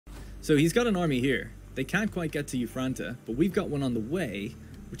So he's got an army here. They can't quite get to Euphranta, but we've got one on the way,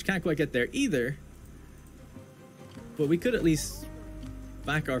 which can't quite get there either. But we could at least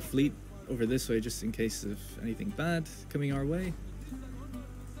back our fleet over this way just in case of anything bad coming our way.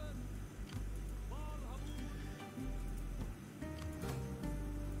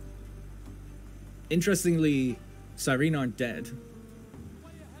 Interestingly, Cyrene aren't dead.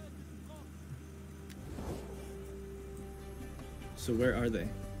 So where are they?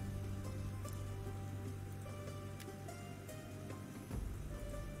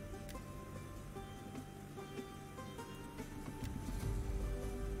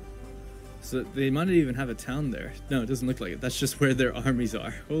 So they might not even have a town there. No, it doesn't look like it. That's just where their armies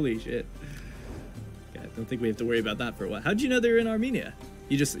are. Holy shit. Yeah, I don't think we have to worry about that for a while. How'd you know they were in Armenia?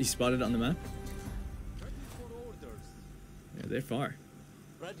 You spotted it on the map? Yeah, they're far.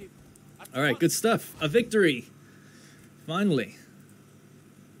 Alright, good stuff. A victory! Finally.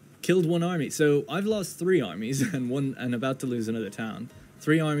 Killed one army. So I've lost 3 armies and about to lose another town.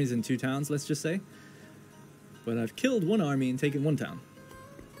 3 armies and 2 towns, let's just say. But I've killed 1 army and taken 1 town.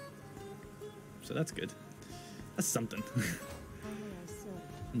 So that's good. That's something.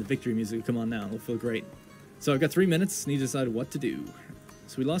 And the victory music will come on now. It'll feel great. So I've got 3 minutes. Need to decide what to do.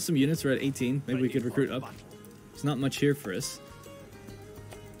 So we lost some units. We're at 18. Maybe we could recruit up. There's not much here for us.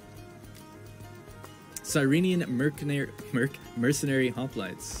 Cyrenian mercenary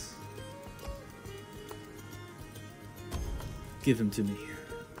hoplites. Give him to me.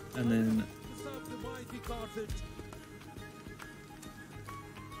 And then...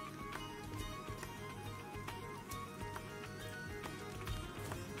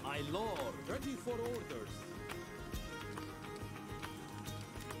 My lord, ready for orders.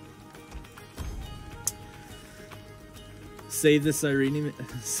 Save the Cyrene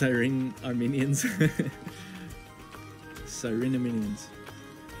Armenians. Cyrene Armenians.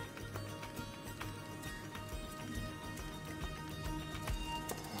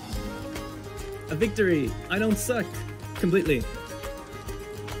 A victory! I don't suck! Completely.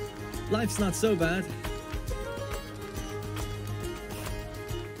 Life's not so bad.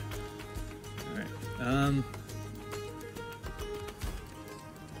 Alright.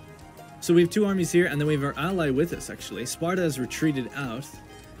 So we have 2 armies here, and then we have our ally with us, actually. Sparta has retreated out.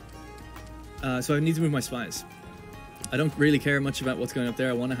 So I need to move my spies. I don't really care much about what's going up there.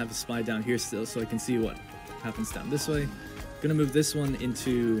 I want to have a spy down here still, so I can see what happens down this way. Gonna move this one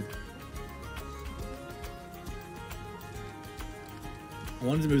into... I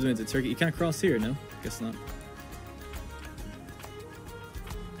wanted to move them into Turkey. You can't cross here, no? Guess not.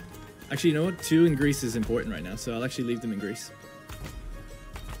 Actually, you know what? 2 in Greece is important right now, so I'll actually leave them in Greece.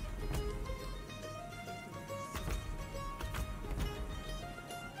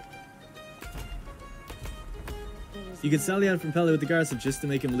 You can sally out from Pele with the garrison just to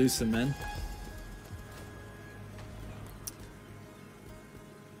make him lose some men.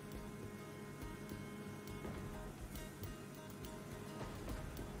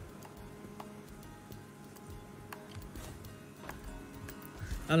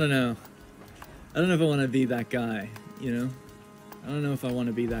 I don't know. I don't know if I want to be that guy, you know? I don't know if I want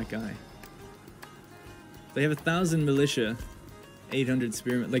to be that guy. They have 1,000 militia, 800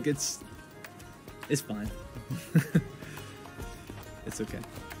 spearmen. Like, it's fine. It's okay.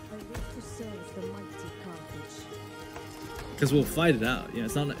 Because we'll fight it out. You know,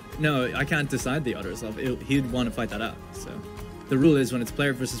 it's not... No, I can't decide the order itself. He'd want to fight that out. So the rule is when it's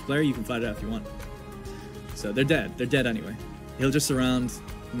player versus player, you can fight it out if you want. So they're dead. They're dead anyway. He'll just surround,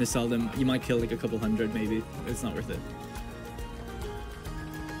 missile them. You might kill like a couple hundred maybe. It's not worth it.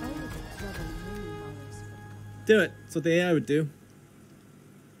 Do it. That's what the AI would do.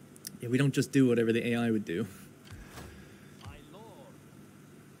 Yeah, we don't just do whatever the AI would do.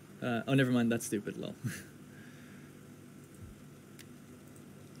 Oh, never mind. That's stupid. Lol.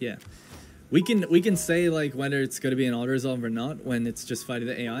 Yeah, we can say like whether it's going to be an auto resolve or not when it's just fighting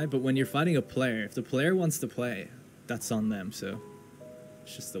the AI. But when you're fighting a player, if the player wants to play, that's on them. So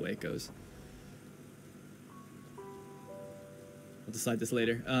it's just the way it goes. I'll decide this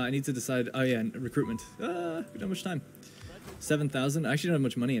later. I need to decide. Oh yeah, recruitment. We don't have much time. 7,000. I actually don't have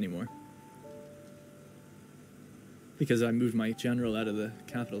much money anymore. Because I moved my general out of the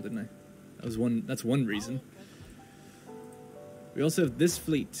capital, didn't I? That's one reason. We also have this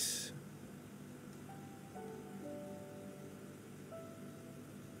fleet.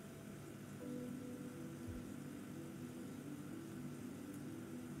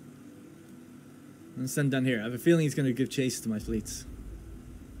 I'm gonna send down here. I have a feeling he's gonna give chase to my fleets.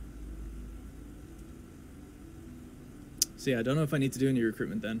 So yeah, I don't know if I need to do any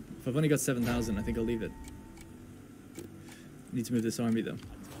recruitment then. If I've only got 7,000, I think I'll leave it. Need to move this army though.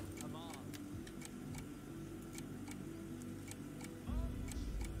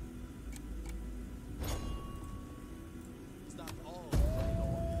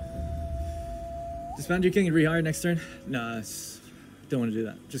 Disband your king and rehire next turn? Nah, don't want to do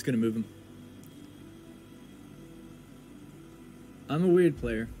that. Just gonna move him. I'm a weird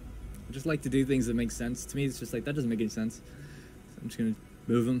player. I just like to do things that make sense. To me, it's just like, that doesn't make any sense. So I'm just gonna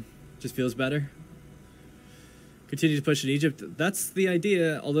move him. Just feels better. Continue to push in Egypt. That's the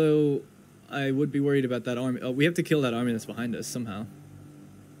idea, although I would be worried about that army. Oh, we have to kill that army that's behind us somehow.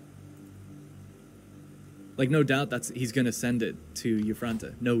 Like, no doubt he's gonna send it to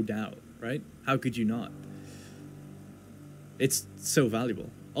Euphranto. No doubt, right? How could you not? It's so valuable.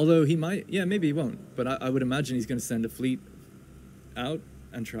 Although he might, yeah, maybe he won't. But I would imagine he's gonna send a fleet out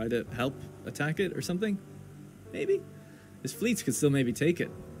and try to help attack it or something. Maybe. His fleets could still maybe take it.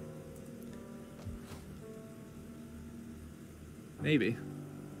 Maybe.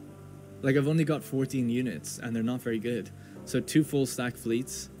 Like, I've only got 14 units and they're not very good. So 2 full stack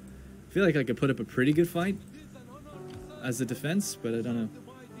fleets. I feel like I could put up a pretty good fight as a defense, but I don't know.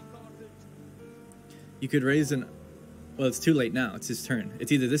 You could raise an... Well, it's too late now. It's his turn.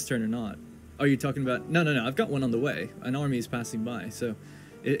 It's either this turn or not. Oh, you're talking about... No. I've got one on the way. An army is passing by, so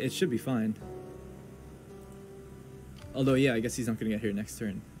it should be fine. Although, yeah, I guess he's not going to get here next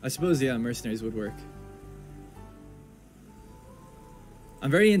turn. I suppose, yeah, mercenaries would work.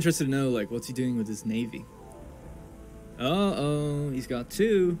 I'm very interested to know, like, what's he doing with his navy? Uh-oh, he's got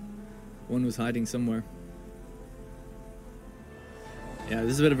 2. One was hiding somewhere. Yeah,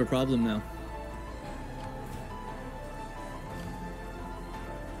 this is a bit of a problem now.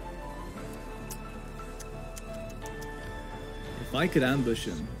 If I could ambush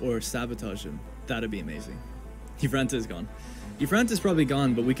him or sabotage him, that'd be amazing. Euphranto is gone. Euphranto is probably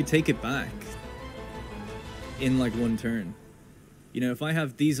gone, but we could take it back in like 1 turn. You know, if I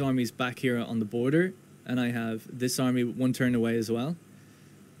have these armies back here on the border, and I have this army 1 turn away as well,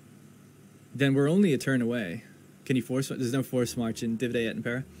 then we're only a turn away. Can you force... There's no force march in Et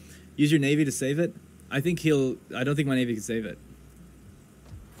Impera. Use your navy to save it. I don't think my navy can save it.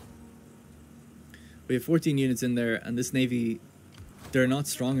 We have 14 units in there, and this navy... They're not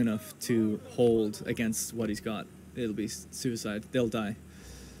strong enough to hold against what he's got. It'll be suicide. They'll die.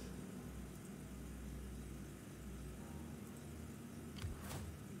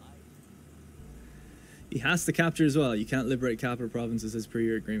 He has to capture as well. You can't liberate capital provinces as per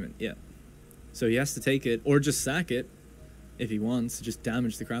your agreement. Yeah. So he has to take it, or just sack it, if he wants, just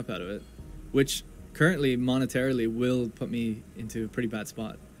damage the crap out of it. Which, currently, monetarily, will put me into a pretty bad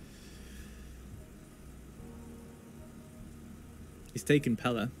spot. He's taken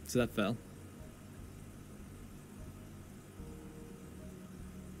Pella, so that fell.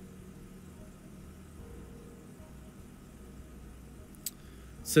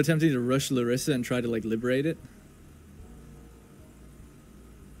 So tempting to rush Larissa and try to, like, liberate it.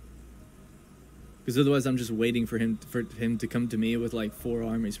 Because otherwise I'm just waiting for him to come to me with, like, 4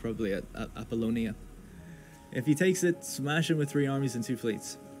 armies, probably, at Apollonia. If he takes it, smash him with 3 armies and 2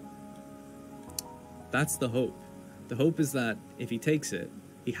 fleets. That's the hope. The hope is that if he takes it,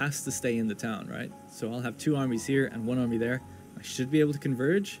 he has to stay in the town, right? So I'll have 2 armies here and 1 army there. I should be able to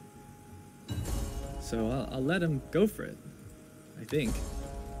converge. So I'll let him go for it, I think.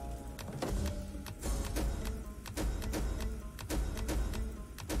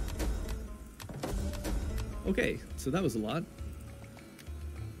 Okay, so that was a lot.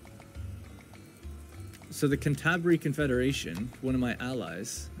 So the Cantabria Confederation, one of my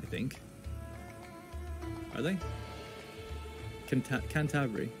allies, I think. Are they?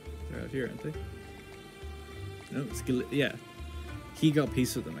 Cantabria. They're out here, aren't they? No, it's yeah. He got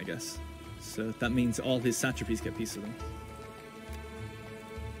peace with them, I guess. So that means all his satrapies get peace with them.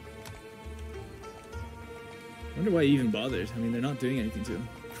 I wonder why he even bothered. I mean, they're not doing anything to him.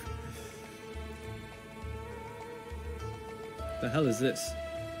 The hell is this?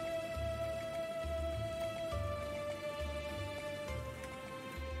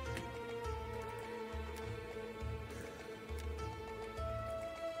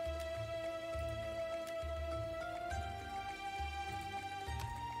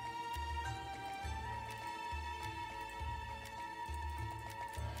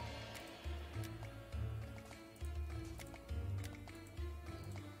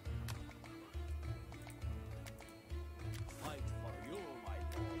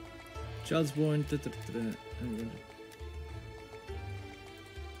 Child's born.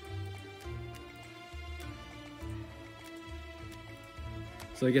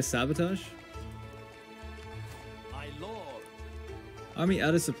 So I guess sabotage? My lord. Army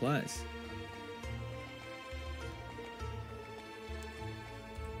out of supplies.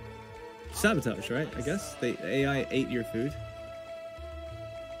 Sabotage, right? I guess. The AI ate your food.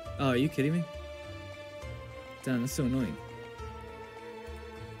 Oh, are you kidding me? Damn, that's so annoying.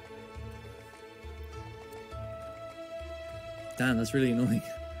 Damn, that's really annoying.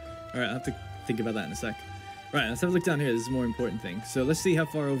 Alright, I have to think about that in a sec. Right, let's have a look down here. This is a more important thing. So let's see how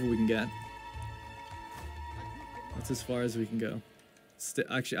far over we can get. That's as far as we can go.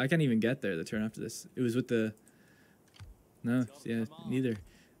 Actually, I can't even get there the turn after this. It was with the... No, yeah, neither.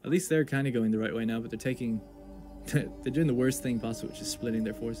 At least they're kind of going the right way now, but they're taking... they're doing the worst thing possible, which is splitting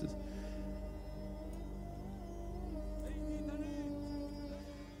their forces.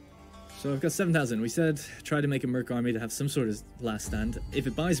 So I've got 7,000. We said try to make a merc army to have some sort of last stand. If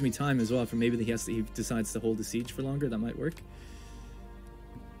it buys me time as well, for maybe he decides to hold the siege for longer, that might work.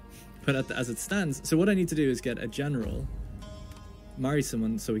 But as it stands, so what I need to do is get a general, marry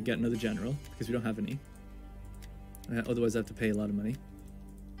someone so we get another general, because we don't have any. Otherwise I have to pay a lot of money.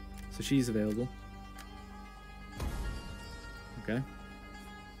 So she's available. Okay.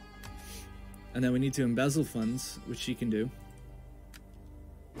 And then we need to embezzle funds, which she can do.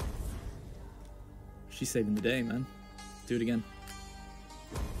 She's saving the day, man. Do it again.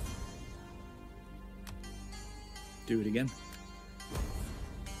 Do it again.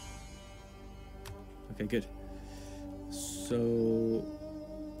 Okay, good. So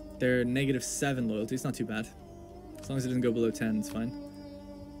they're -7 loyalty. It's not too bad. As long as it doesn't go below 10, it's fine.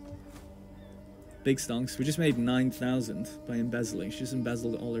 Big stonks. We just made 9,000 by embezzling. She just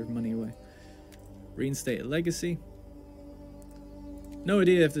embezzled all her money away. Reinstate a legacy. No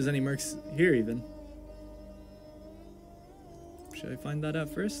idea if there's any mercs here even. Should I find that out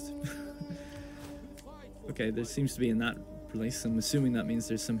first? Okay, there seems to be in that place. I'm assuming that means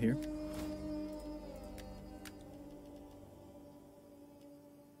there's some here.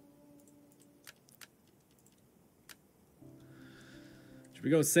 Should we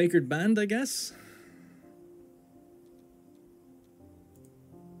go with Sacred Band, I guess?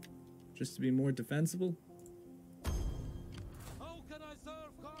 Just to be more defensible. How can I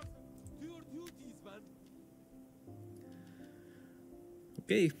serve Carthage? Do your duties, man.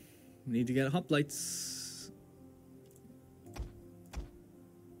 Okay, we need to get hoplites.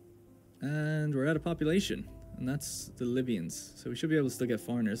 And we're out of population. And that's the Libyans. So we should be able to still get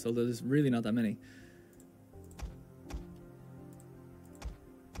foreigners, although there's really not that many.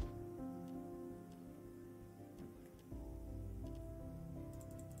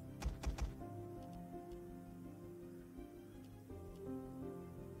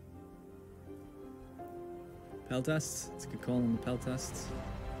 Pell tests. It's a good call on the pell tests.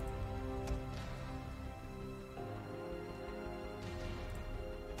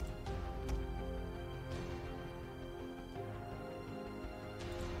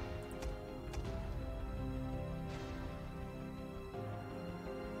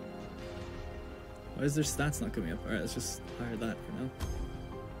 Why is their stats not coming up? Alright, let's just hire that for now.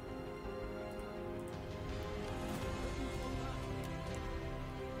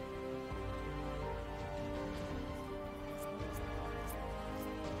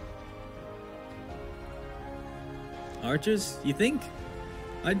 Archers, you think?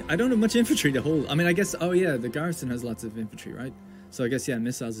 I don't have much infantry to hold. I mean, I guess, oh yeah, the garrison has lots of infantry, right? So I guess, yeah,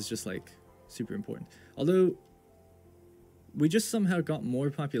 missiles is just like super important. Although, we just somehow got more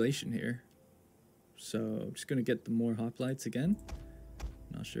population here. So I'm just going to get the more hoplites again.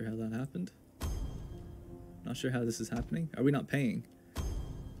 Not sure how that happened. Not sure how this is happening. Are we not paying?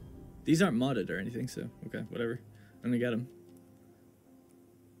 These aren't modded or anything, so okay, whatever. I'm going to get them.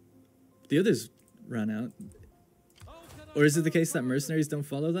 The others ran out. Or is it the case that mercenaries don't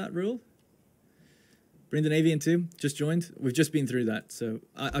follow that rule? Bring the navy in too. Just joined. We've just been through that, so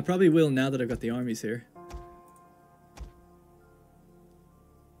I probably will now that I've got the armies here.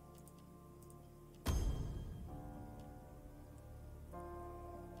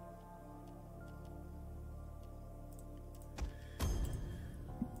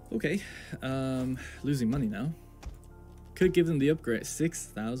 Okay, losing money now. Could give them the upgrade.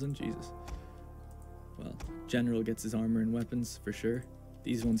 6,000, Jesus. Well, general gets his armor and weapons for sure.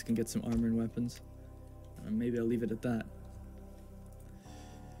 These ones can get some armor and weapons. Maybe I'll leave it at that.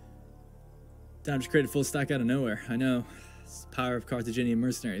 Damn, just created a full stack out of nowhere. I know. It's the power of Carthaginian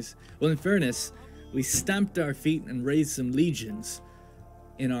mercenaries. Well, in fairness, we stamped our feet and raised some legions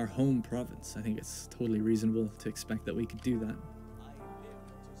in our home province. I think it's totally reasonable to expect that we could do that.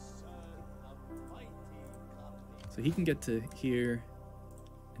 So he can get to here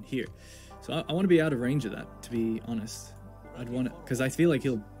and here. So I want to be out of range of that, to be honest. I'd want to, because I feel like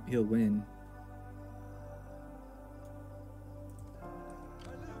he'll win. I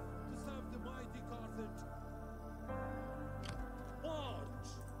live to serve the mighty Carthage. March!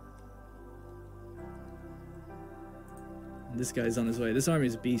 And this guy's on his way. This army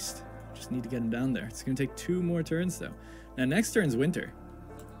is a beast. Just need to get him down there. It's going to take 2 more turns, though. Now, next turn's winter.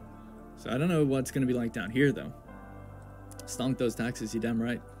 So I don't know what's going to be like down here, though. Stonk those taxes, you damn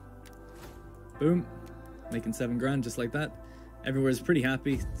right. Boom. Making 7 grand just like that. Everywhere's pretty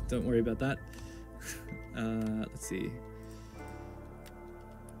happy. Don't worry about that. Let's see.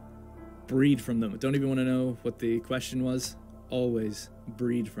 Breed from them. Don't even want to know what the question was. Always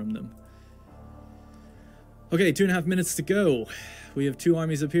breed from them. Okay, 2.5 minutes to go. We have 2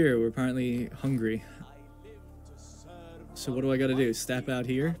 armies up here. We're apparently hungry. So what do I gotta do? Step out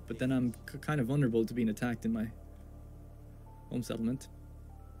here? But then I'm kind of vulnerable to being attacked in my home settlement.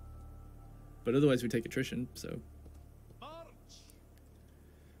 But otherwise we take attrition, so...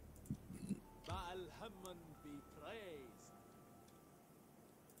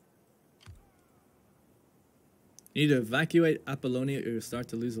 You need to evacuate Apollonia or you'll start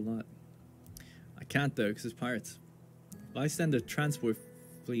to lose a lot. I can't though, because there's pirates. If I send a transport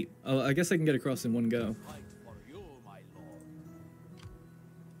fleet... Oh, I guess I can get across in one go.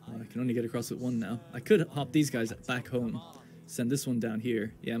 Oh, I can only get across with one now. I could hop these guys back home. Send this one down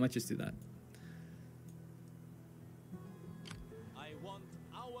here. Yeah, I might just do that. I want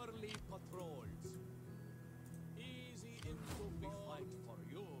hourly patrols. Easy info we fight for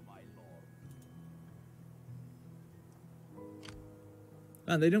you, my lord.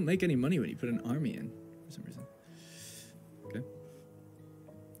 Ah, they don't make any money when you put an army in, for some reason. Okay.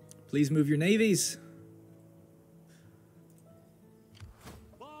 Please move your navies.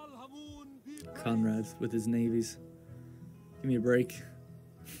 Conrad with his navies. Give me a break.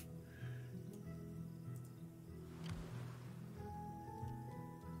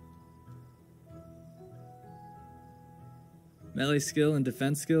 Melee skill and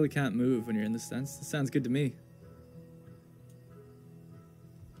defense skill, you can't move when you're in this stance. This sounds good to me.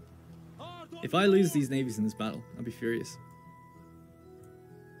 If I lose these navies in this battle, I'll be furious.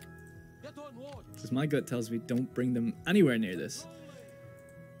 Because my gut tells me don't bring them anywhere near this.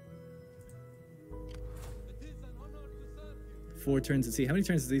 4 turns at sea. How many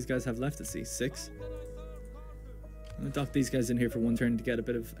turns do these guys have left at sea? 6? I'm gonna dock these guys in here for 1 turn to get a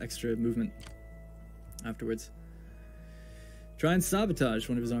bit of extra movement afterwards. Try and sabotage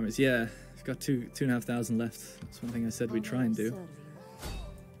one of his armies. Yeah, he's got 2,500 left. That's one thing I said we'd try and do.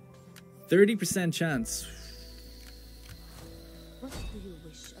 30% chance.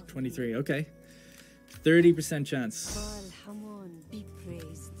 23, okay. 30% chance. Be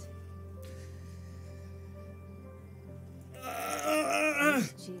praised.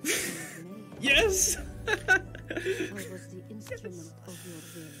 Yes! I was the instrument of your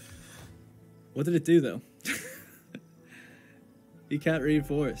will. What did it do though? He can't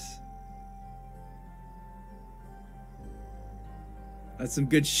reinforce. That's some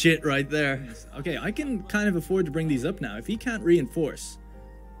good shit right there. Okay, I can kind of afford to bring these up now. If he can't reinforce...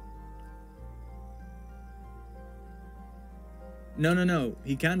 No.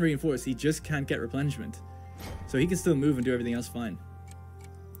 He can reinforce. He just can't get replenishment. So he can still move and do everything else fine.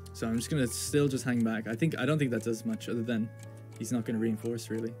 So I'm just going to still just hang back. I don't think that does much other than he's not going to reinforce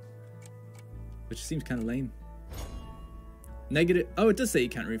really. Which seems kind of lame. Negative... Oh, it does say he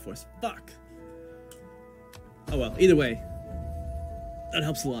can't reinforce. Fuck. Oh well, either way. That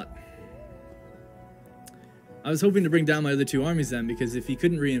helps a lot. I was hoping to bring down my other 2 armies then, because if he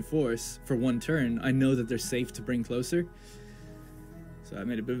couldn't reinforce for 1 turn, I know that they're safe to bring closer. So I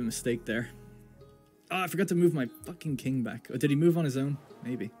made a bit of a mistake there. Oh, I forgot to move my fucking king back. Oh, did he move on his own?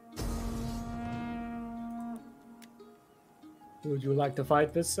 Maybe. Would you like to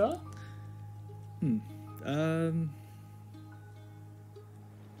fight this, sir?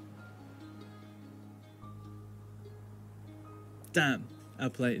 Damn,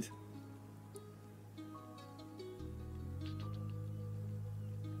 outplayed.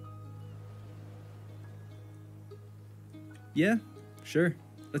 Yeah, sure.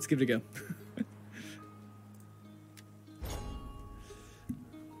 Let's give it a go.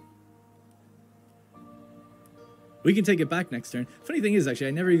 We can take it back next turn. Funny thing is, actually,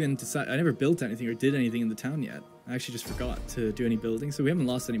 I never built anything or did anything in the town yet. I actually just forgot to do any building, so we haven't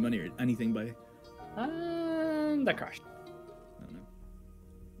lost any money or anything by... That crashed. I don't know.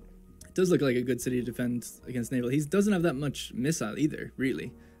 It does look like a good city to defend against naval. He doesn't have that much missile either,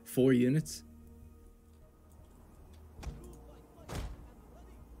 really. 4 units.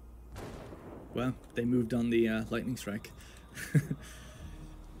 Well, they moved on the lightning strike.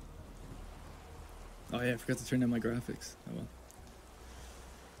 Oh yeah, I forgot to turn down my graphics. Oh well.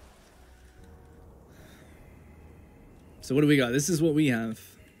 So what do we got? This is what we have.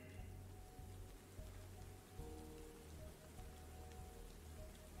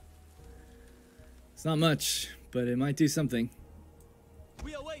 It's not much, but it might do something.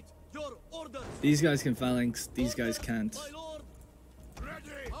 We await your orders. These guys can phalanx, these guys can't. My lord.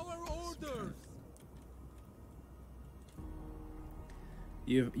 Ready. Our orders.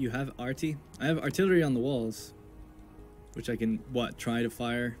 You have arty? I have artillery on the walls, which I can, what, try to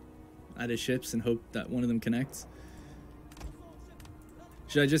fire at his ships and hope that one of them connects.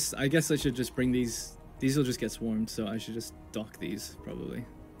 Should I just, I guess I should just bring these will just get swarmed, so I should just dock these, probably,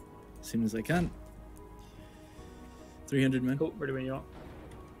 as soon as I can. 300 men. Cool, ready when you are.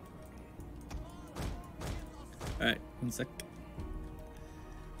 Alright, 1 sec.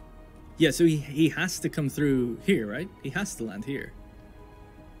 Yeah, so he has to come through here, right? He has to land here.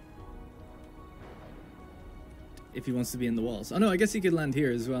 If he wants to be in the walls. Oh no, I guess he could land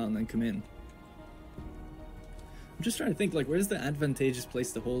here as well and then come in. I'm just trying to think, like, where's the advantageous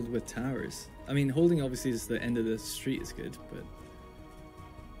place to hold with towers? I mean, holding obviously is the end of the street is good, but...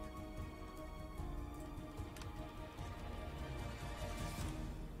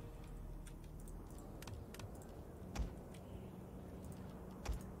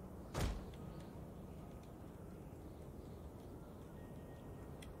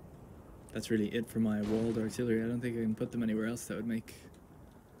 That's really it for my walled artillery. I don't think I can put them anywhere else that would make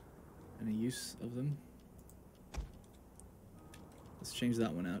any use of them. Let's change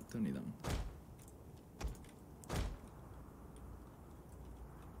that one out. Don't need that one.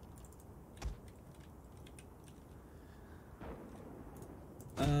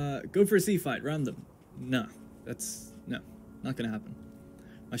 Go for a sea fight. Ram them. No. No. Not gonna happen.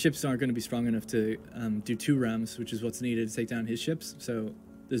 My ships aren't gonna be strong enough to do 2 rams, which is what's needed to take down his ships, so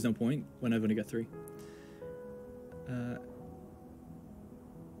there's no point when I've only got 3.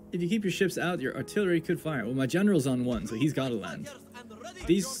 If you keep your ships out, your artillery could fire. Well, my general's on 1, so he's gotta land.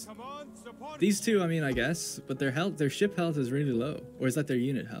 These 2, I mean, I guess, but their ship health is really low. Or is that their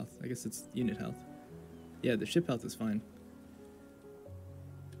unit health? I guess it's unit health. Yeah, the ship health is fine.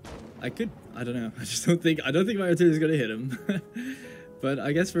 I don't know. I don't think my artillery is gonna hit him. But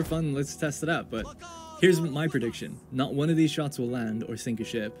I guess for fun, let's test it out. But here's my prediction. Not one of these shots will land or sink a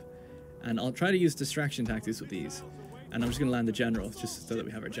ship. And I'll try to use distraction tactics with these. And I'm just gonna land the general, just so that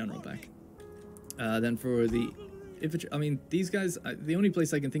we have our general back. Then for the... I mean, these guys, the only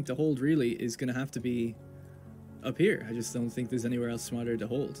place I can think to hold, really, is gonna have to be up here. I just don't think there's anywhere else smarter to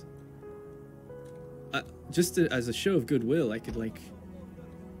hold. As a show of goodwill, I could, like...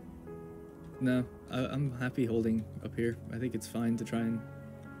 No, I'm happy holding up here. I think it's fine to try and...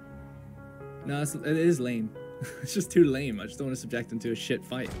 No, it is lame. It's just too lame. I just don't want to subject them to a shit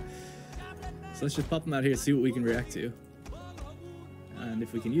fight. So let's just pop them out here, see what we can react to. And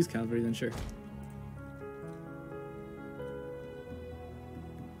if we can use cavalry, then sure.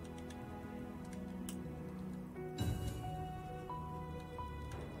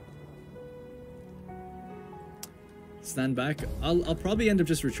 Stand back. I'll probably end up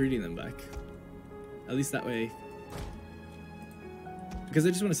just retreating them back. At least that way. Because I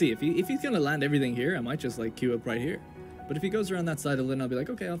just want to see, if he's going to land everything here, I might just, like, queue up right here. But if he goes around that side, then I'll be like,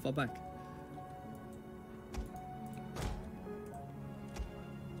 okay, I'll fall back.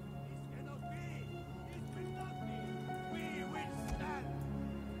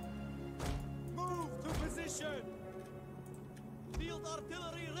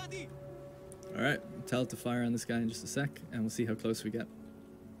 Alright, tell it to fire on this guy in just a sec, and we'll see how close we get.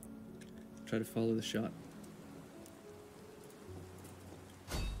 Try to follow the shot.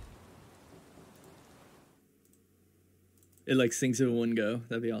 It like sinks in one go.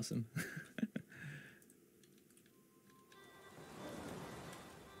 That'd be awesome.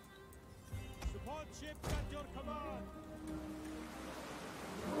 Support ships at your command.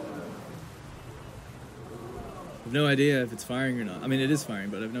 I've no idea if it's firing or not. I mean, it is firing,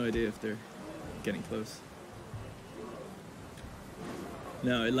 but I have no idea if they're getting close.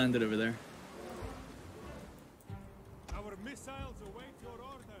 No, it landed over there. Our missiles await your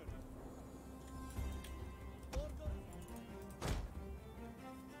order.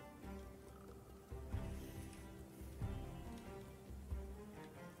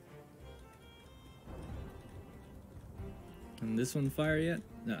 Can this one fire yet?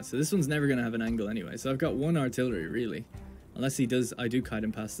 No, so this one's never going to have an angle anyway. So I've got 1 artillery, really. Unless he does, I do kite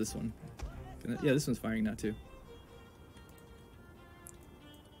him past this one. Yeah, this one's firing now too.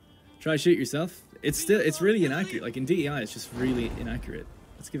 Try shoot yourself. It's really inaccurate. Like in DEI, it's just really inaccurate.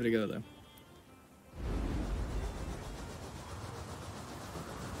 Let's give it a go though.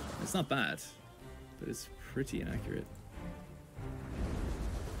 It's not bad, but it's pretty inaccurate.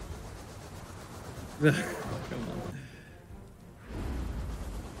 Come on.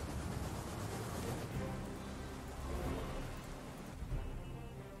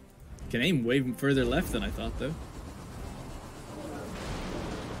 Can aim way further left than I thought, though.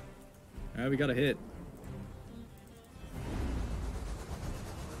 Alright, we got a hit.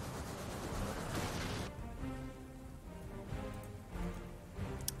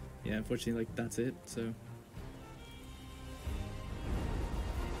 yeah, unfortunately, like, that's it, so.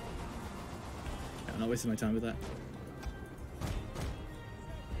 Yeah, I'm not wasting my time with that.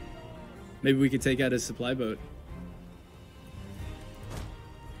 Maybe we could take out his supply boat.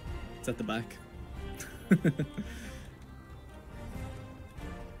 It's at the back.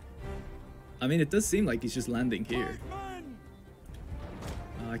 I mean, it does seem like he's just landing here.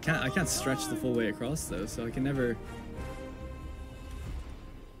 I can't stretch the full way across though, so I can never.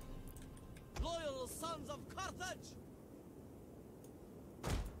 Loyal sons of Carthage.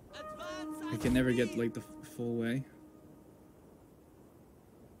 I can never get like the full way.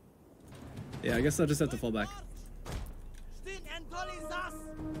 Yeah, I guess I'll just have to fall back.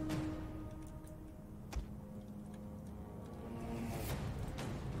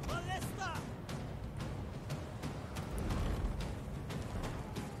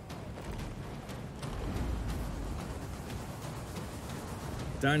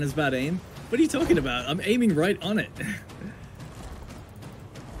 Darn, is bad aim. What are you talking about? I'm aiming right on it.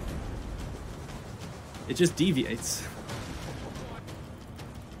 It just deviates.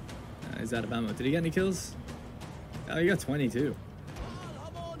 He's out of ammo. Did he get any kills? Oh, he got 22.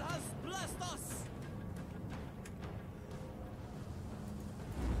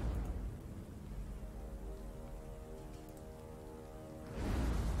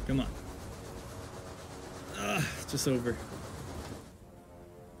 Come on. It's just over.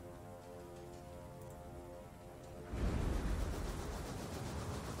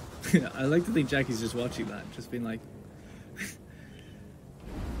 I like to think Jackie's just watching that, just being like...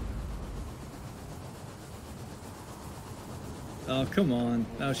 Oh, come on.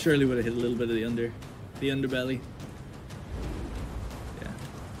 Oh, surely would have hit a little bit of the underbelly. Yeah.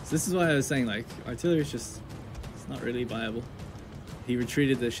 So this is why I was saying, like, artillery is just... It's not really viable. He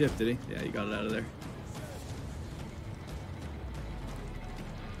retreated the ship, did he? Yeah, he got it out of there.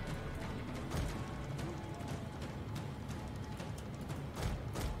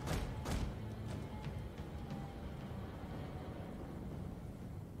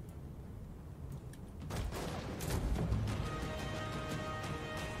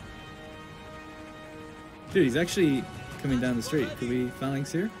 Dude, he's actually coming down the street. Could we phalanx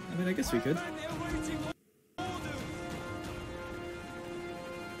here? I mean, I guess we could.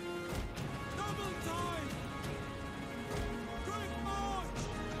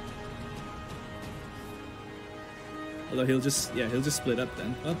 Although he'll just split up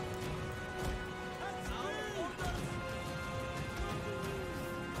then. Oh.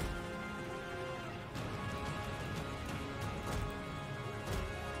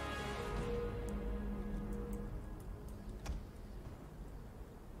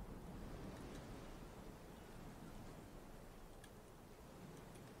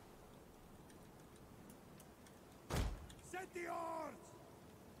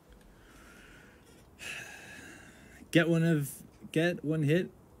 Get one hit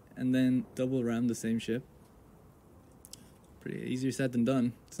and then double ram the same ship. Pretty easier said than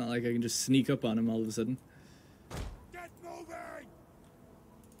done. It's not like I can just sneak up on him all of a sudden. Get moving!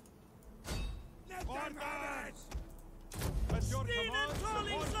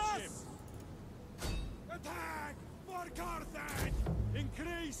 Attack for Carthage!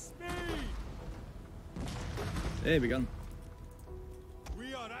 Increase speed! Hey, we got him.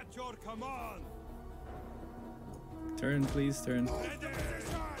 We are at your command. Turn, please, turn.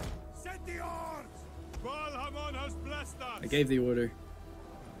 Set the odds. Balhamon has blessed us. I gave the order.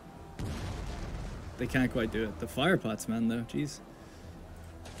 They can't quite do it. The fire pots, man, though. Jeez.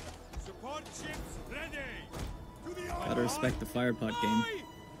 Support ships ready. To the Gotta respect the fire pot game.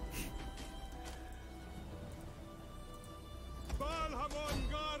 Balhamon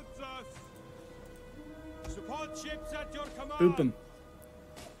guards us. Support ships at your command. Boop him.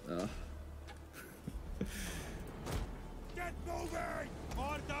 Get moving.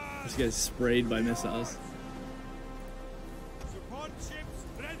 Order. This guy's sprayed by missiles. Support ships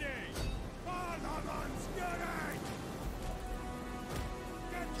ready. Balhamon's ready.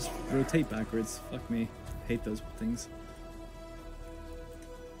 Just rotate backwards. Fuck me. Hate those things.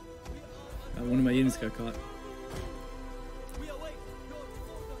 One of my units got caught.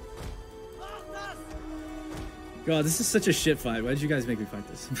 God, this is such a shit fight. Why did you guys make me fight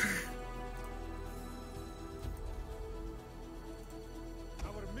this?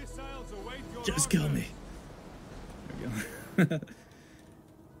 Just kill me. There we go.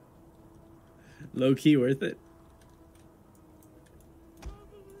 Low key worth it.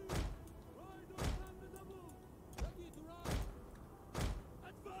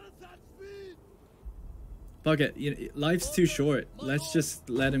 Fuck it. You know, life's too short. Let's just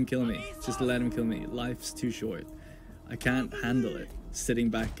let him kill me. Just let him kill me. Life's too short. I can't handle it. sitting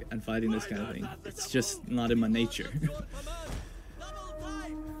back and fighting this kind of thing. It's just not in my nature.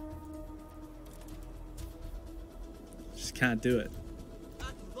 Just can't do it.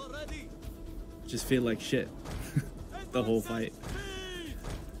 Just feel like shit the whole fight.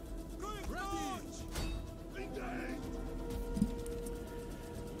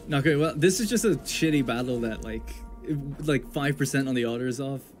 Okay, well, this is just a shitty battle that like 5% on the order is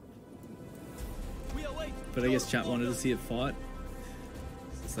off. But I guess chat wanted to see it fought.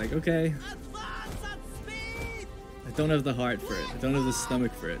 It's like, okay. I don't have the heart for it. I don't have the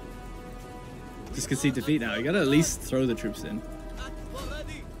stomach for it. Just concede defeat now. You gotta at least throw the troops in.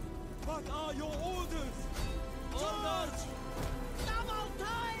 What are your orders? Charge! Double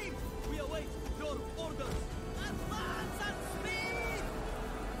time! We await your orders. Advance at speed!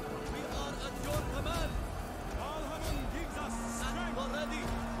 We are at your command. Al-Haman gives us strength. And ready.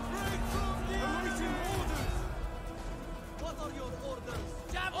 Break from the awaiting orders. What are your orders?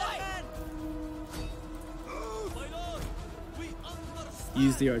 Javelin! My lord, we understand.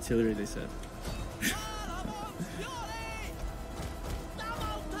 Use the artillery, they said.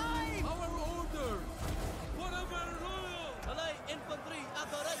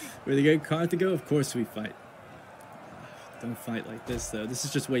 Ready to go Carthage? Of course we fight. Don't fight like this though. This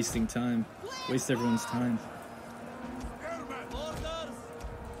is just wasting time. Waste everyone's time. Orders!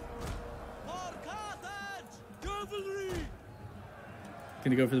 For Carthage! Cavalry!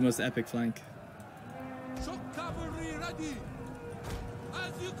 Gonna go for the most epic flank. Shock cavalry ready!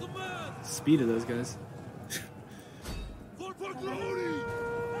 As you command! Speed of those guys. For glory!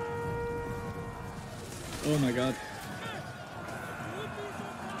 Oh my god.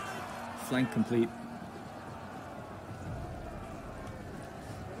 Flank complete.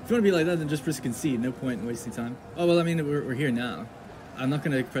 If you want to be like that, then just press concede. No point in wasting time. Oh, well, I mean, we're here now. I'm not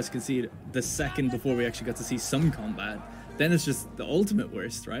going to press concede the second before we actually got to see some combat. Then it's just the ultimate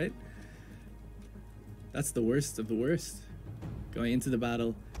worst, right? That's the worst of the worst. Going into the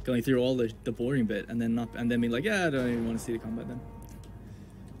battle, going through all the boring bit, and then being like, yeah, I don't even want to see the combat then.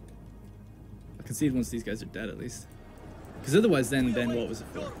 I'll concede once these guys are dead, at least. Because otherwise, then what was it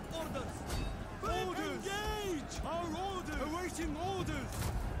for? Orders! Engage! Our orders! Awaiting orders!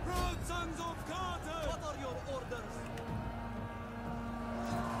 Proud sons of Carthage! What are your orders?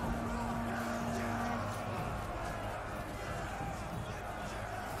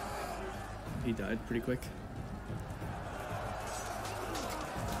 He died pretty quick.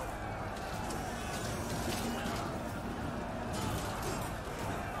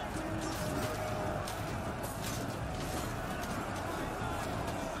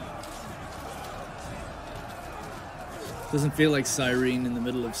 Doesn't feel like Cyrene in the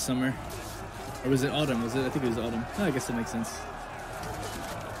middle of summer. Or was it autumn? Was it? I think it was autumn. Oh, I guess that makes sense.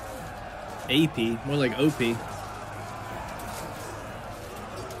 AP, more like OP.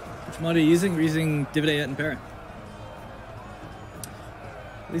 Which mod are you using? We're using Et Impera.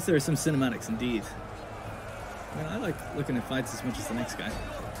 At least there are some cinematics indeed. I mean, I like looking at fights as much as the next guy.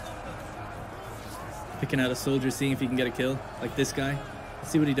 Picking out a soldier, seeing if he can get a kill. Like this guy.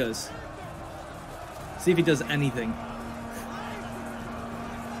 Let's see what he does. See if he does anything.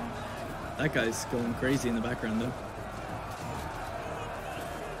 That guy's going crazy in the background, though.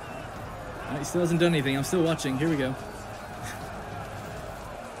 Right, he still hasn't done anything. I'm still watching. Here we go.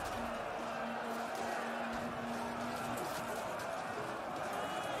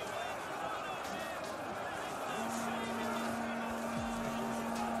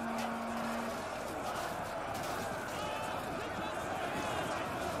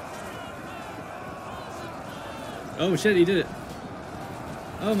 Oh shit, he did it.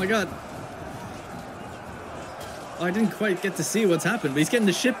 Oh my god. Oh, I didn't quite get to see what's happened, but he's getting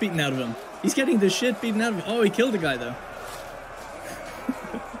the shit beaten out of him. He's getting the shit beaten out of him. Oh, he killed the guy, though.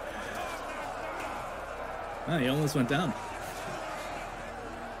 Oh, he almost went down.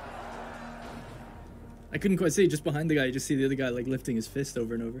 I couldn't quite see. Just behind the guy, you just see the other guy, like, lifting his fist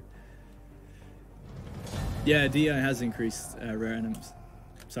over and over. Yeah, DEI has increased rare enemies.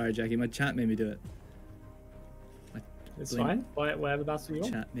 Sorry, Jackie. My chat made me do it. It's fine. Whatever that's what you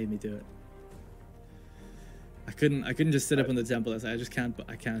want. Chat made me do it. I couldn't just sit up on the temple. I just can't.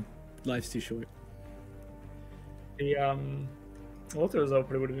 I can't. Life's too short. The auto result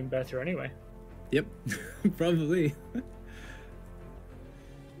probably would have been better anyway. Yep, probably.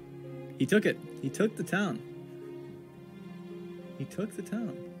 He took it. He took the town. He took the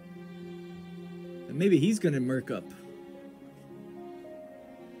town. And maybe he's gonna murk up.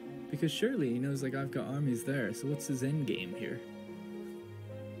 Because surely he knows, like, I've got armies there, so what's his end game here?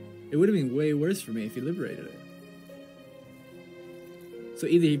 It would have been way worse for me if he liberated it. So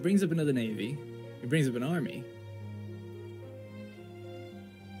either he brings up another navy, he brings up an army,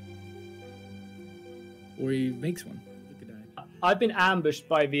 Or he makes one. Look at that. I've been ambushed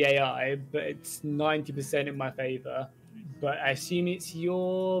by the AI, but it's 90% in my favor. But I assume it's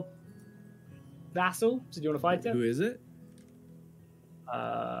your vassal. So do you want to fight him? Who is it?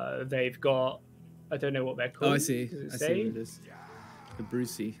 They've got... I don't know what they're called. Oh, I see. I see what it is. The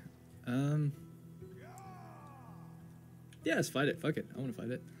Brucey. Yeah, let's fight it. Fuck it. I want to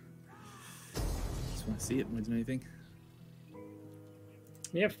fight it. Just want to see it more than anything.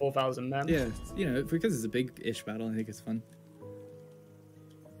 You have 4,000 men. Yeah, you know, because it's a big-ish battle, I think it's fun.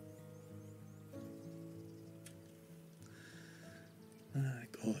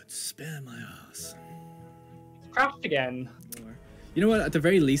 God, spare my ass. Crouched again. You know what? At the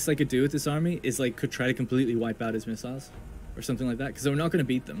very least I could do with this army is like could try to completely wipe out his missiles or something like that, because we're not going to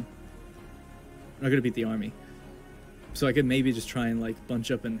beat them. We're not going to beat the army. So I could maybe just try and like bunch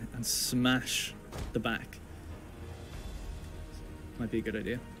up and smash the back. Might be a good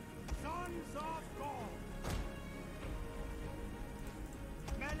idea. Sons of God.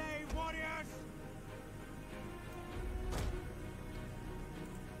 Melee warriors.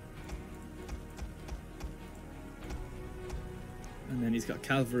 And then he's got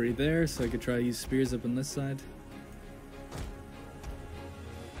cavalry there, so I could try to use spears up on this side.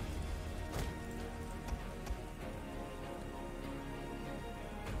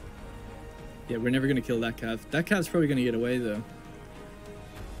 Yeah, we're never going to kill that cav. That cav's probably going to get away, though.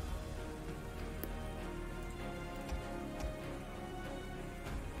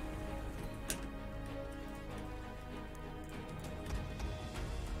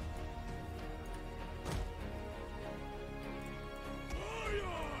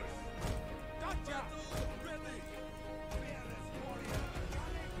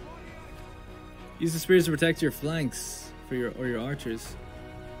 Use the spears to protect your flanks for your archers.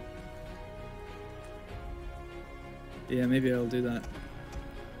 Yeah, maybe I'll do that.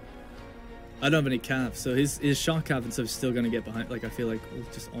 I don't have any cav, so his shock cav and stuff is still gonna get behind. Like I feel like will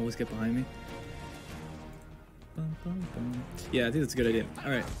just always get behind me. Bum, bum, bum. Yeah, I think that's a good idea.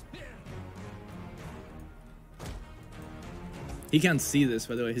 All right. He can't see this,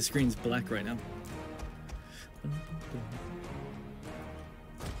 by the way. His screen's black right now.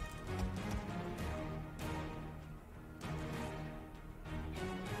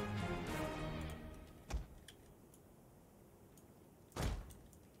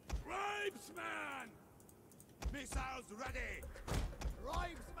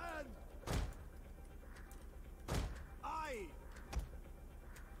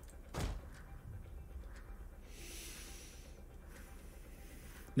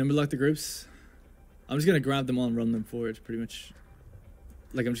 Number lock the groups. I'm just gonna grab them all and run them forward, pretty much.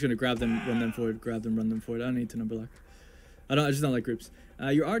 Like I'm just gonna grab them, run them forward, grab them, run them forward. I don't need to number lock. I just don't like groups.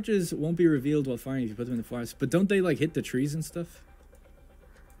 Your archers won't be revealed while firing if you put them in the forest. But don't they like hit the trees and stuff?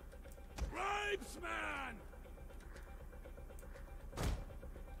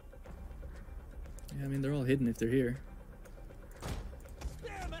 Yeah, I mean they're all hidden if they're here.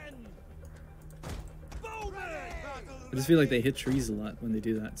 I just feel like they hit trees a lot when they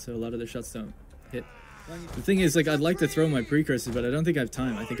do that, so a lot of their shots don't hit. The thing is, like, I'd like to throw my precursors, but I don't think I have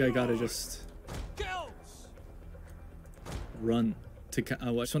time. I think I gotta just run to.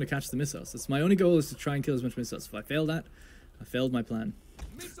 I just want to catch the missiles. That's my only goal, is to try and kill as much missiles. If I fail that, I failed my plan.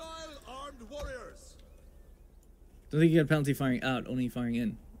 Missile-armed warriors. Don't think you get a penalty firing out, only firing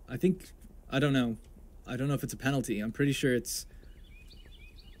in. I think, I don't know. I don't know if it's a penalty. I'm pretty sure it's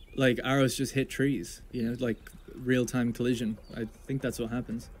like arrows just hit trees, you know, like real-time collision. I think that's what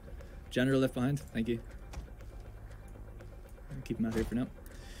happens. General left behind. Thank you. I'll keep him out here for now.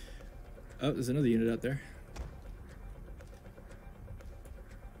 Oh, there's another unit out there.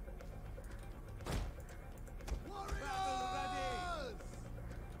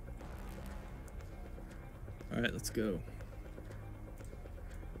 All right, let's go.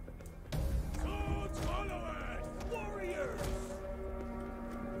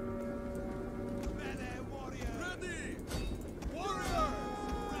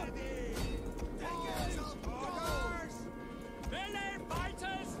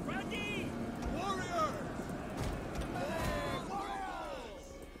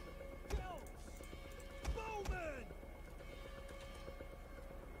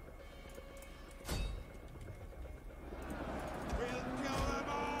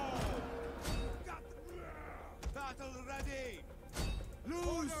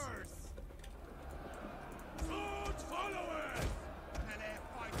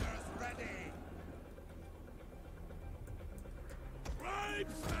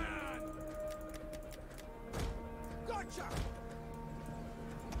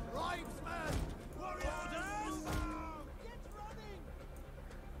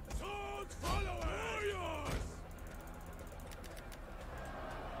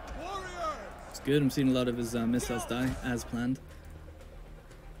 good. I'm seeing a lot of his missiles die as planned.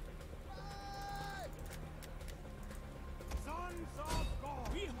 Sons of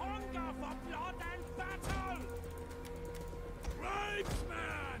God, we hunger for blood and battle.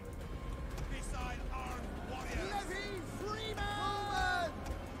 Tribesmen, missile-armed warriors. Living freemen.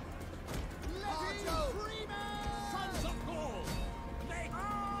 Living freemen. Sons of God, make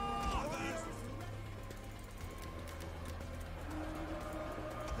others.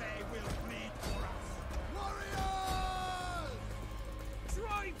 They will bleed for us. Warriors!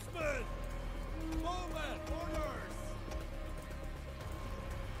 Tribesmen! Bowmen! Orders!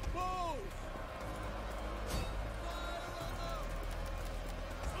 Bows!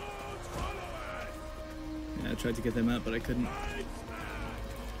 Swords followers! Yeah, I tried to get them out, but I couldn't. Tribesmen!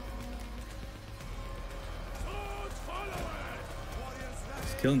 Swords followers! Warriors ready!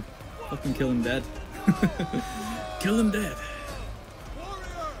 Just kill him. Fucking kill him dead. Kill him dead.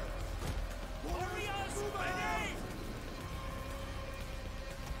 Warriors! Warriors ready!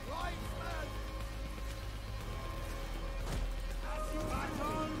 Tribesmen!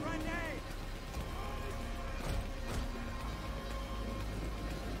 Battle ready!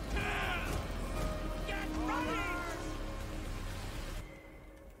 Get ready!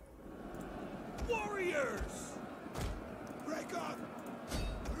 Warriors! Break up!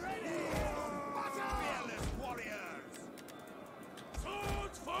 Ready! Fearless warriors!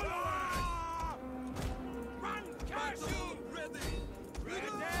 Swords followers! Run, Cashew! Ready! Ready!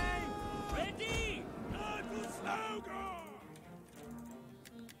 Ready! Slogan!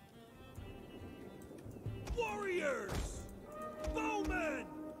 Warriors! Bowmen!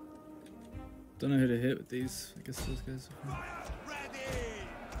 Don't know who to hit with these. I guess those guys. Fire ready!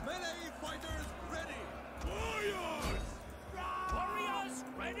 Melee fighters ready! Warriors! Warriors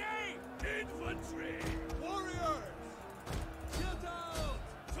ready! Infantry! Warriors! Get out!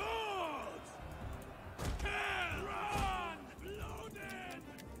 Swords! Kill! Run! Loaded!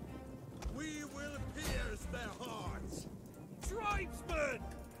 We will pierce their hearts! Tribesmen!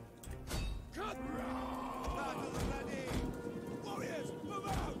 Cut! Battle ready! Warriors, move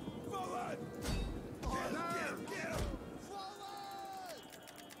out! Forward! Kill! Forward!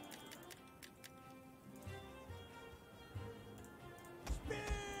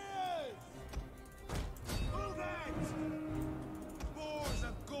 Spears! Move it! Boars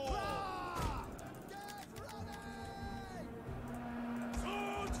of gold! Get ready!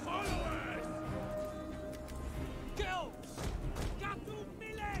 Swords followers! Kills! Gatu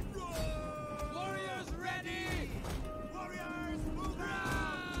millet! Warriors ready! Warriors move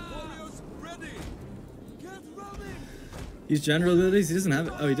out! Warriors ready! Get running! His general abilities, he doesn't have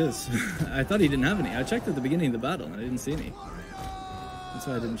it. Oh, he does. I thought he didn't have any. I checked at the beginning of the battle and I didn't see any. That's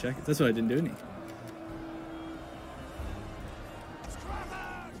why I didn't check it. That's why I didn't do any.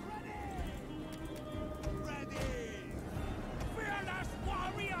 Scrubbers ready! Ready! Fearless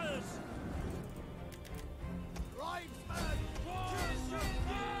warriors! Tribesmen! Wars of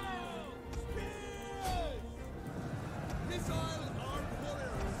gold! Spears! Missile-armed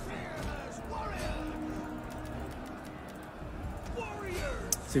warriors! Fearless warriors!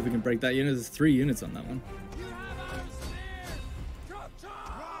 Warriors! See if we can break that unit. There's 3 units on that one. You have our spears! Charge!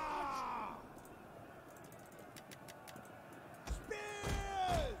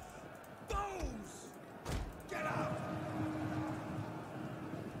 Spears! Bows! Get out!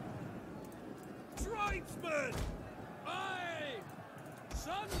 Tribesmen! Aye!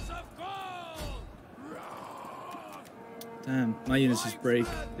 Sons of gold! Damn, my units just break.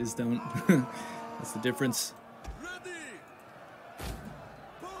 His don't. That's the difference. Ready!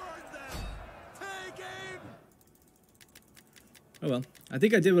 Burn them! Take aim! Oh well. I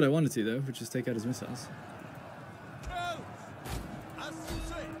think I did what I wanted to though, which is take out his missiles. Out! As you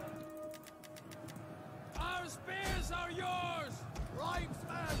say! Our spears are yours!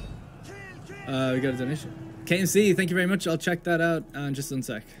 Tribesmen! Kill! We got a donation. KMC, thank you very much. I'll check that out in just 1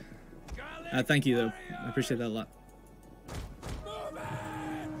 sec. Thank you though. I appreciate that a lot.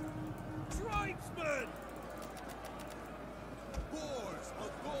 Tribesmen! Boars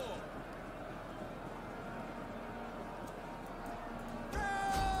of gold!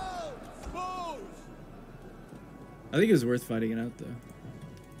 Bows! I think it was worth fighting it out though.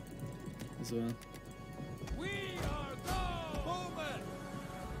 As well. We are gold! Bowmen!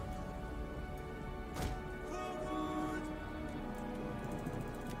 Forward!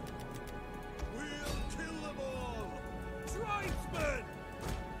 We'll kill them all! Tribesmen!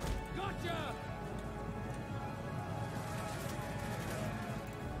 Gotcha!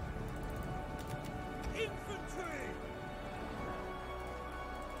 Infantry!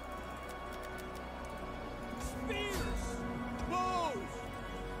 Spears! Bows!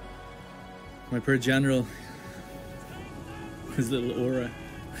 My poor general. His little aura.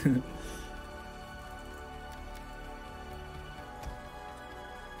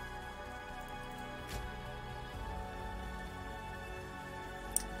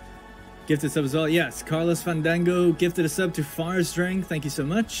 Gifted sub as well. Yes, Carlos Fandango gifted a sub to Fire Strength. Thank you so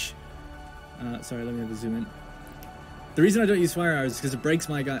much. Sorry, let me have a zoom in. The reason I don't use Fire Arrows is because it breaks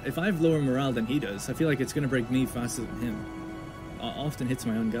my guy. If I have lower morale than he does, I feel like it's going to break me faster than him. Often hits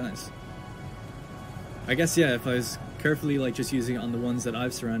my own guys. I guess, yeah, if I was carefully like just using it on the ones that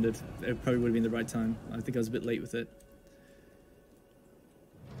I've surrounded, it probably would have been the right time. I think I was a bit late with it.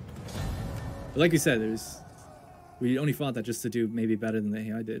 But like we said, we only fought that just to do maybe better than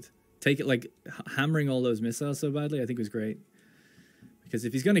the AI did. Take it like hammering all those missiles so badly, I think was great. Because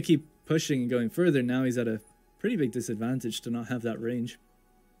if he's going to keep pushing and going further, now he's at a pretty big disadvantage to not have that range.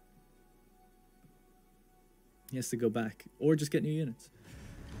 He has to go back or just get new units.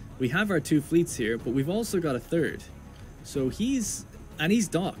 We have our 2 fleets here, but we've also got a 3rd. So he's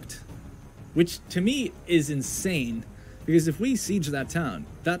docked, which to me is insane. Because if we siege that town,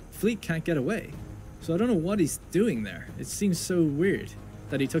 that fleet can't get away. So I don't know what he's doing there. It seems so weird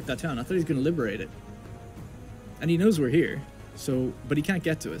that he took that town. I thought he was going to liberate it. And he knows we're here, so but he can't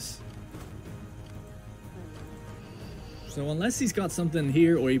get to us. So unless he's got something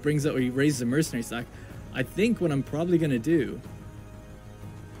here, or he brings up, or he raises a mercenary stack, I think what I'm probably going to do...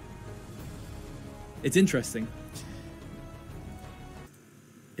 It's interesting.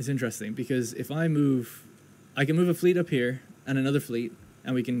 It's interesting, because if I move... I can move a fleet up here, and another fleet,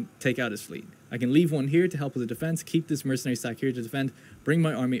 and we can take out his fleet. I can leave one here to help with the defense, keep this mercenary stack here to defend, bring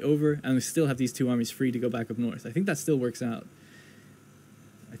my army over, and we still have these 2 armies free to go back up north. I think that still works out.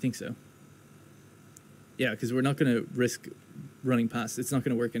 I think so. Yeah, because we're not going to risk running past. It's not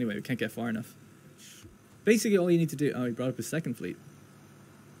going to work anyway. We can't get far enough. Basically, all you need to do... Oh, he brought up his 2nd fleet.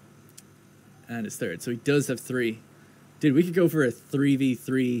 And his 3rd. So he does have 3. Dude, we could go for a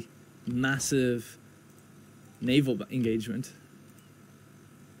 3v3 massive naval engagement.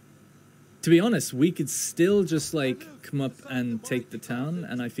 To be honest, we could still just, like, come up and take the town,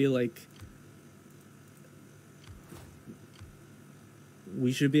 and I feel like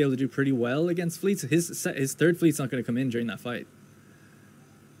we should be able to do pretty well against fleets. His 3rd fleet's not going to come in during that fight.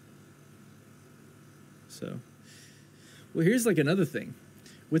 So, well, here's, like, another thing.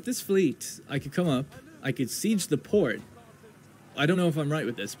 With this fleet, I could come up, I could siege the port. I don't know if I'm right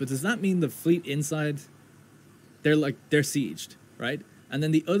with this, but does that mean the fleet inside, they're sieged, right? And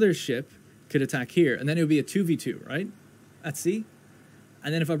then the other ship could attack here, and then it would be a 2v2, right? At sea.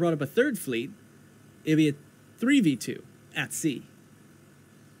 And then if I brought up a 3rd fleet, it'd be a 3v2 at sea.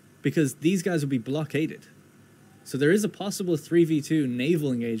 Because these guys would be blockaded. So there is a possible 3v2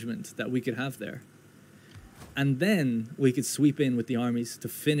 naval engagement that we could have there. And then we could sweep in with the armies to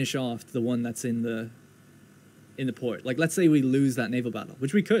finish off the one that's in the port. Like, let's say we lose that naval battle,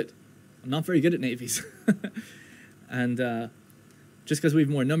 which we could. I'm not very good at navies. And just because we have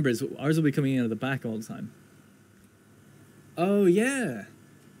more numbers, ours will be coming in out of the back all the time. Oh, yeah.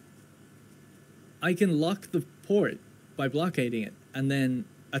 I can lock the port by blockading it and then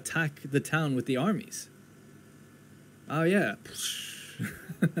attack the town with the armies. Oh, yeah.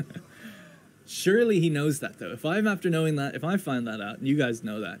 Surely he knows that, though. If I'm after knowing that, if I find that out, and you guys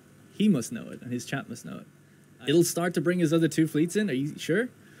know that, he must know it, and his chat must know it. It'll start to bring his other 2 fleets in, are you sure?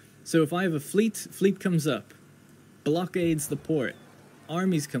 So if I have a fleet comes up, blockades the port,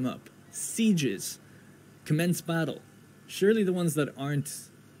 armies come up, sieges, commence battle. Surely the ones that aren't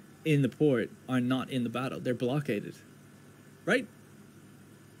in the port are not in the battle. They're blockaded. Right?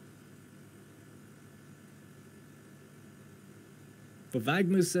 But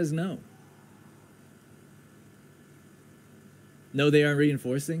Vagmus says no. No, they aren't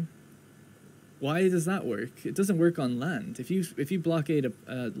reinforcing? Why does that work? It doesn't work on land. If you blockade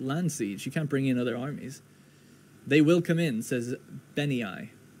a land siege, you can't bring in other armies. They will come in, says Benii.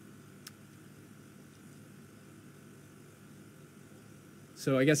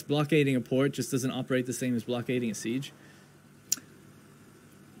 So I guess blockading a port just doesn't operate the same as blockading a siege.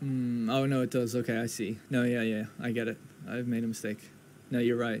 Oh, no, it does. Okay, I see. No, yeah, I get it. I've made a mistake. No,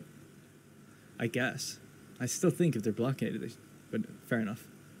 you're right. I guess. I still think if they're blockaded, but fair enough.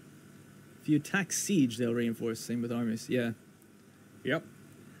 If you attack siege, they'll reinforce. Same with armies. Yeah. Yep.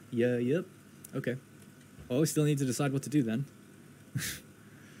 Yeah, yep. Okay. Well, we still need to decide what to do then.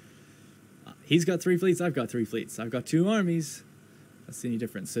 He's got 3 fleets, I've got 3 fleets. I've got 2 armies. That's the only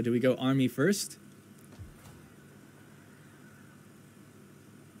difference. So do we go army first?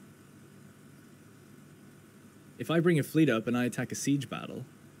 If I bring a fleet up and I attack a siege battle,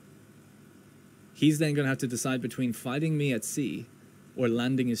 he's then going to have to decide between fighting me at sea or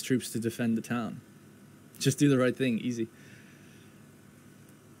landing his troops to defend the town. Just do the right thing, easy.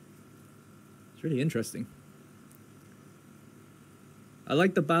 It's really interesting. I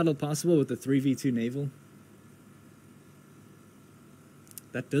like the battle possible with the 3v2 naval.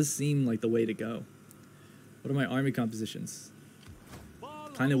 That does seem like the way to go. What are my army compositions?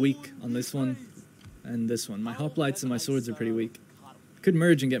 Kind of weak on this one and this one. My hoplites and my swords are pretty weak. Could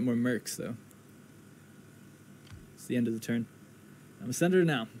merge and get more mercs though. It's the end of the turn. I'm a senator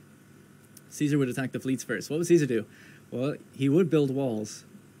now. Caesar would attack the fleets first. What would Caesar do? Well, he would build walls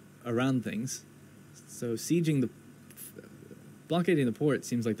around things. So sieging the... blockading the port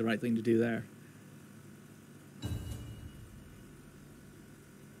seems like the right thing to do there.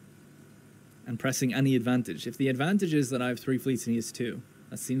 And pressing any advantage. If the advantage is that I have 3 fleets and he has 2,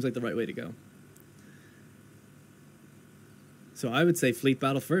 that seems like the right way to go. So I would say fleet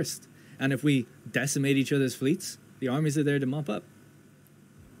battle first. And if we decimate each other's fleets, the armies are there to mop up.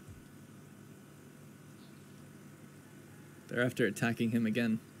 They're after attacking him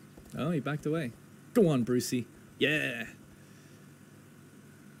again. Oh, he backed away. Go on, Brucey. Yeah.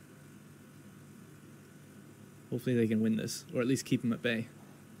 Hopefully they can win this, or at least keep him at bay.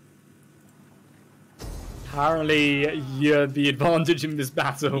 Apparently, you're the advantage in this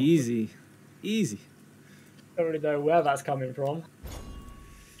battle. Easy. Easy. I don't really know where that's coming from.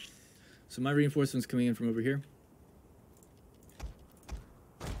 So my reinforcements coming in from over here.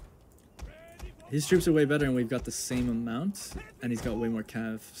 His troops are way better and we've got the same amount. And he's got way more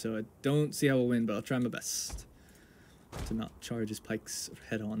cav. So I don't see how we'll win, but I'll try my best to not charge his pikes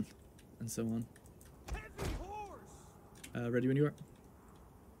head on and so on. Ready when you are.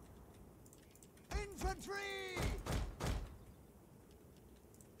 Infantry!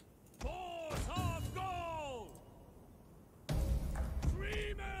 Force of gold!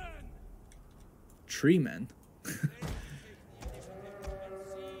 3 men! Tree men?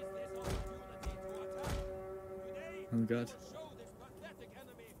 Oh god.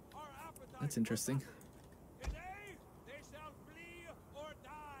 That's interesting. Today they shall flee or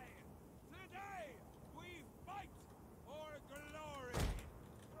die. Today we fight for glory.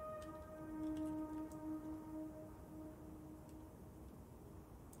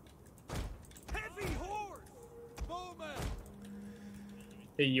 Heavy horse, bowman.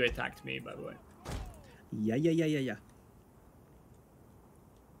 You attacked me, by the way. Yeah.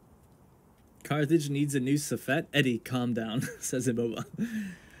 Carthage needs a new Safet. Eddie, calm down, says Iboba.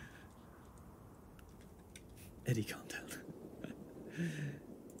 Eddie, calm down.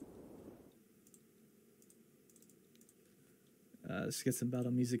 Let's get some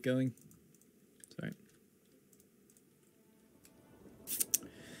battle music going. Sorry.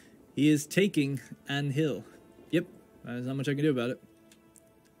 He is taking An Hill. Yep, there's not much I can do about it.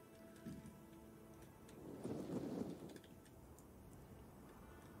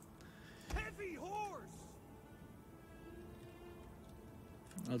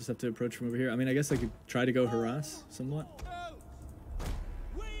 I'll just have to approach from over here. I mean, I guess I could try to go harass somewhat.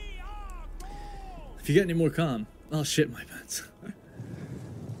 If you get any more calm. Oh shit, my pants.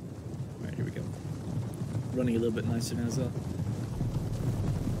 Alright, here we go. Running a little bit nicer now as well.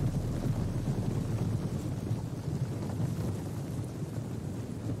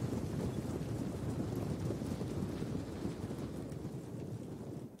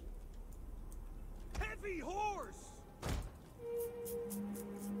 Heavy horse.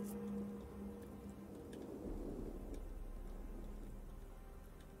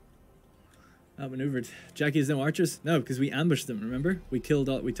 Outmaneuvered. Jackie has no archers? No, because we ambushed them, remember? We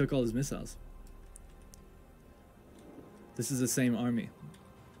took all his missiles. This is the same army.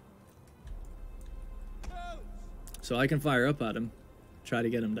 So I can fire up at him, try to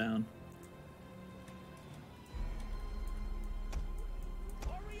get him down.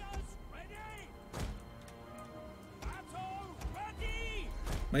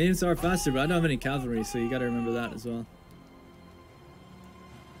 My units are faster, but I don't have any cavalry, so you gotta remember that as well.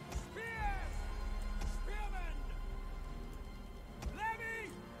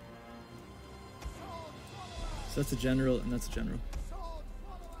 So that's a general, and that's a general.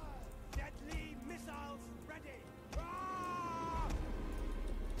 Deadly missiles ready.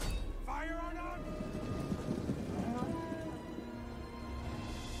 Fire on them.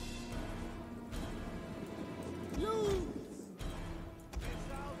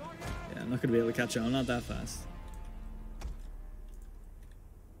 Yeah, I'm not gonna be able to catch up. I'm not that fast.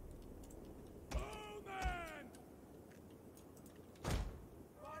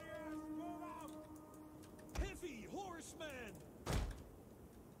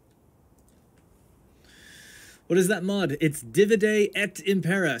 What is that mod? It's Divide Et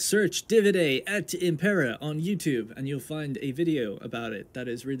Impera. Search Divide Et Impera on YouTube and you'll find a video about it that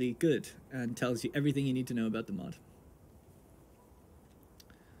is really good and tells you everything you need to know about the mod.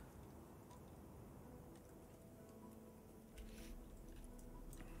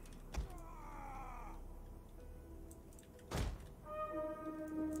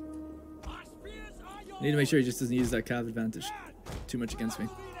 I need to make sure he just doesn't use that cav advantage too much against me.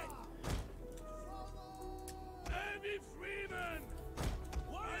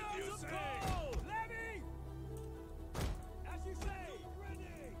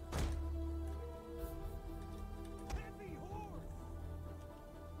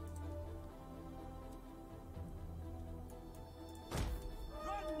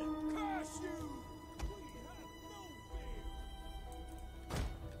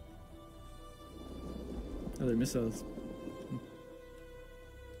 Oh, they're missiles.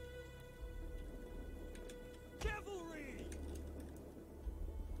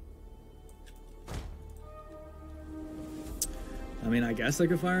 I mean, I guess I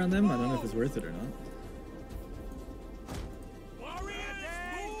could fire on them. I don't know if it's worth it or not.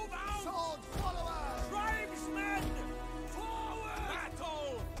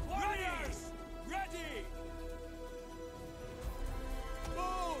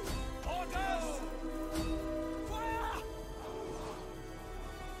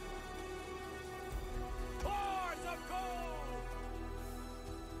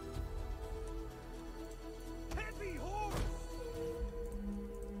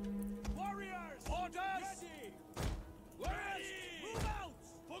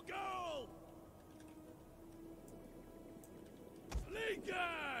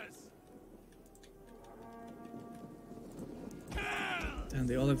 And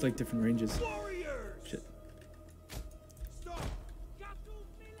they all have like different ranges. Shit.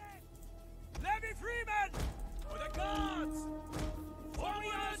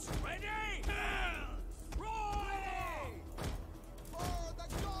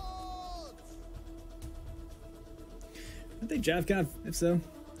 Aren't they Jav Cav? If so,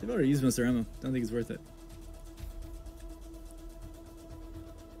 they've already used most of their ammo. Don't think it's worth it.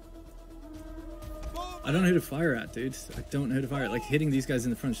 I don't know who to fire at, dude. I don't know who to fire at. Like, hitting these guys in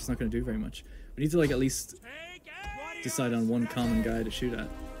the front is just not going to do very much. We need to, like, at least decide on one common guy to shoot at.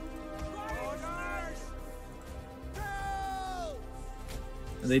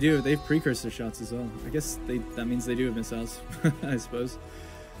 And they do. They have precursor shots as well. I guess that means they do have missiles, I suppose.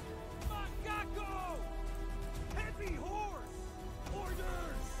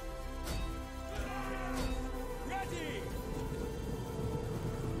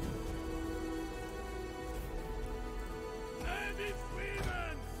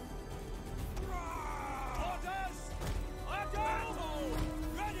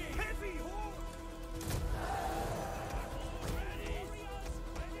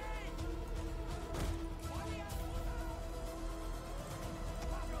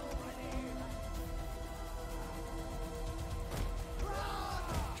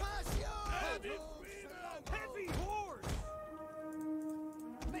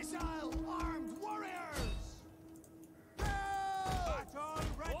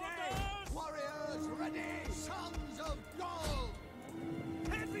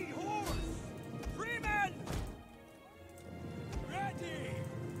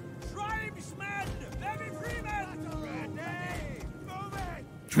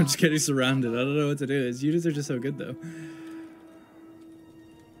 I'm just getting surrounded. I don't know what to do. His units are just so good, though.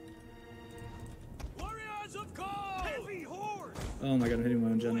 Oh my god, I'm hitting my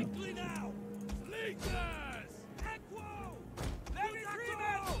own general.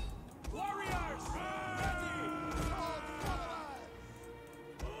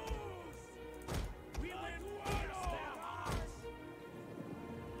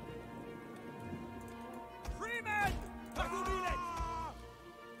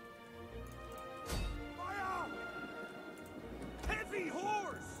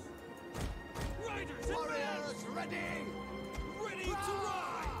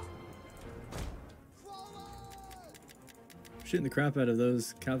 Shooting the crap out of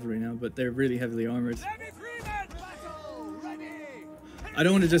those cavalry now, but they're really heavily armored. I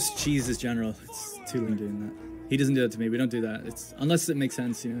don't want to just cheese this general. It's too lame doing that. He doesn't do that to me. We don't do that. It's unless it makes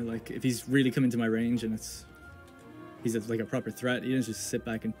sense, you know. Like if he's really coming to my range and he's like a proper threat. You don't just sit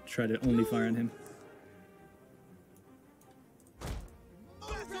back and try to only fire on him.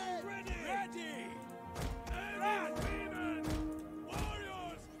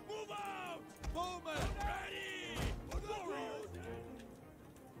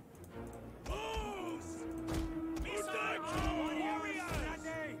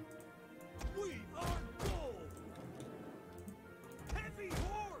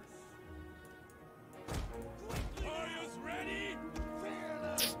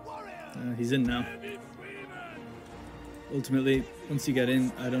 he's in now. Ultimately, once you get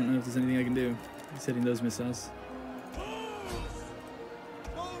in, I don't know if there's anything I can do. He's hitting those missiles.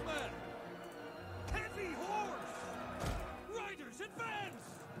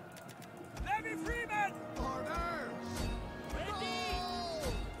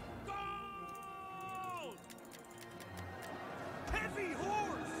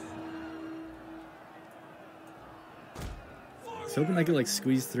 I was hoping I could like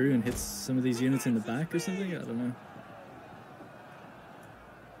squeeze through and hit some of these units in the back or something. I don't know.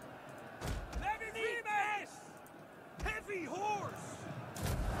 Heavy horse!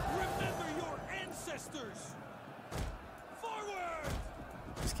 Remember your ancestors! Forward!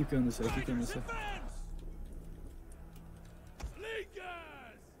 Just keep going this way. Keep going this way.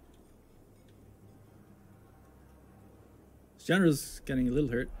 This general's getting a little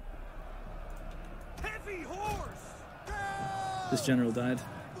hurt. Heavy horse! This general died.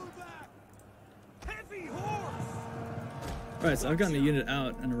 Heavy horse! Alright, so I've gotten a unit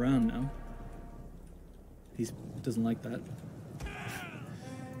out and around now. He doesn't like that.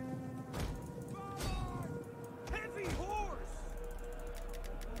 Heavy horse!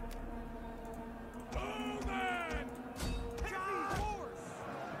 Heavy horse!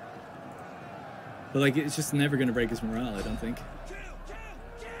 But like, it's just never going to break his morale, I don't think.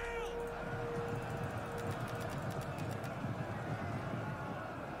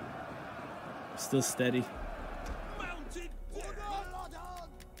 Still steady. Mounted order!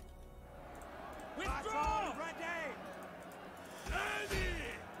 Withdraw!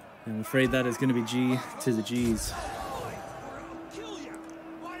 I'm afraid that is going to be G to the G's.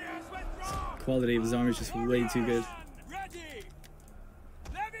 Quality of his armor is just way too good. Ready!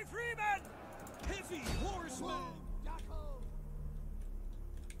 Levy Freeman! Heavy horseman!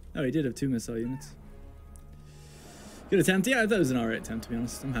 Oh, he did have 2 missile units. Good attempt. Yeah, I thought it was an alright attempt, to be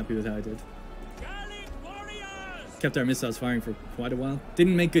honest. I'm happy with how I did. Kept our missiles firing for quite a while.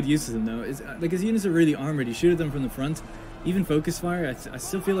 Didn't make good use of them though. Like his units are really armored. You shoot at them from the front, even focus fire. I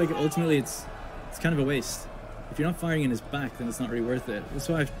still feel like ultimately it's kind of a waste. If you're not firing in his back, then it's not really worth it.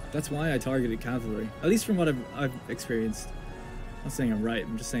 That's why I targeted cavalry. At least from what I've experienced. I'm not saying I'm right.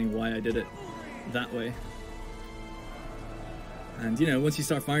 I'm just saying why I did it that way. And you know, once you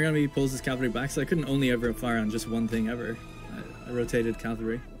start firing on me, he pulls his cavalry back. So I couldn't only ever fire on just one thing ever. I rotated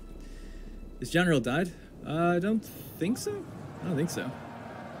cavalry. His general died. I don't think so. I don't think so.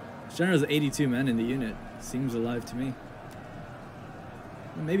 This general's 82 men in the unit. Seems alive to me.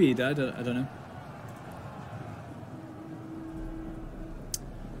 Well, maybe he died. I don't know.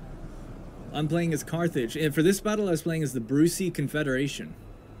 I'm playing as Carthage. And for this battle, I was playing as the Brucey Confederation.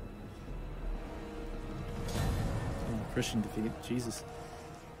 Oh, Christian defeat. Jesus.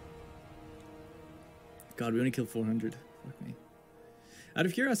 God, we only killed 400. Fuck me. Out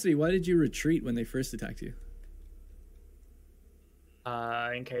of curiosity, why did you retreat when they first attacked you?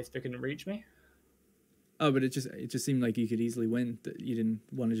 In case they couldn't reach me. Oh, but it just seemed like you could easily win. That you didn't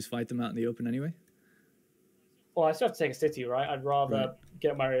want to just fight them out in the open anyway. Well, I still have to take a city, right? I'd rather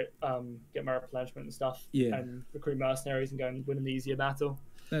get my replenishment and stuff, and recruit mercenaries and go and win an easier battle.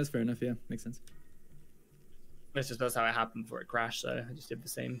 That's fair enough. Yeah, makes sense. It's just that's how it happened before it crashed, so I just did the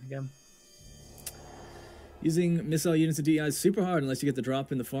same again. Using missile units of DEI is super hard unless you get the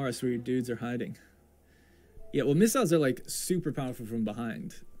drop in the forest where your dudes are hiding. Yeah, well, missiles are like super powerful from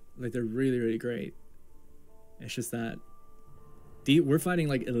behind. Like they're really, really great. It's just that we're fighting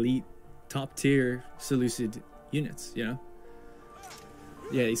like elite, top tier Seleucid units, you know?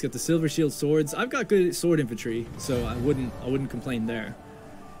 Yeah, he's got the silver shield swords. I've got good sword infantry, so I wouldn't complain there.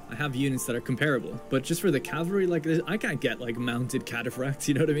 I have units that are comparable, but just for the cavalry, like I can't get like mounted cataphracts,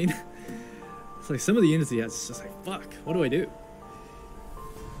 you know what I mean? It's like some of the units he has, it's just like, fuck, what do I do?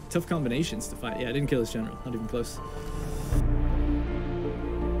 Tough combinations to fight. Yeah, I didn't kill his general, not even close.